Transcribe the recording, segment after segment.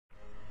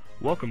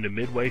Welcome to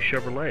Midway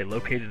Chevrolet,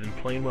 located in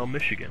Plainwell,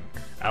 Michigan,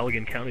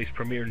 Allegan County's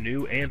premier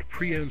new and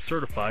pre-owned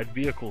certified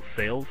vehicle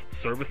sales,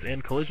 service,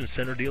 and collision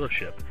center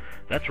dealership.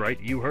 That's right,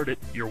 you heard it,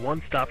 your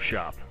one-stop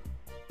shop.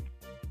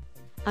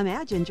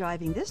 Imagine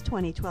driving this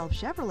 2012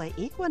 Chevrolet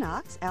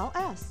Equinox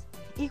LS,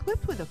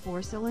 equipped with a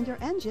 4-cylinder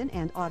engine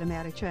and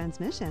automatic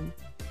transmission.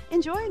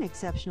 Enjoy an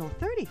exceptional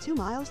 32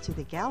 miles to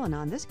the gallon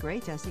on this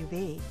great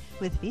SUV,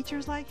 with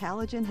features like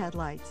halogen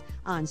headlights,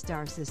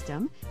 OnStar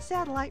system,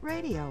 satellite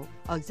radio,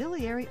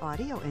 auxiliary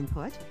audio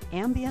input,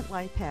 ambient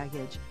light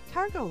package,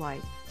 cargo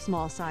light,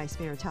 small size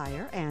spare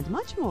tire, and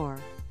much more.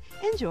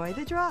 Enjoy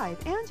the drive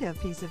and have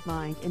peace of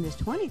mind in this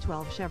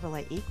 2012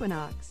 Chevrolet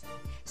Equinox.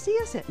 See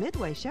us at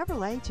Midway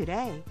Chevrolet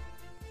today.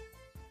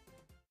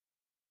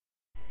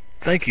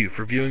 Thank you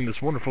for viewing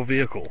this wonderful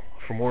vehicle.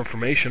 For more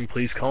information,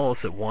 please call us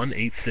at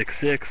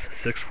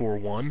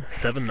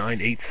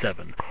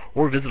 1-866-641-7987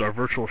 or visit our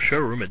virtual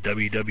showroom at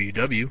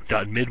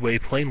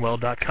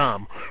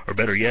www.midwayplainwell.com, or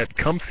better yet,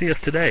 come see us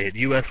today at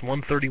US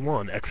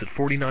 131 exit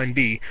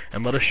 49B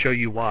and let us show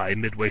you why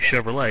Midway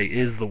Chevrolet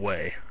is the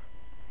way.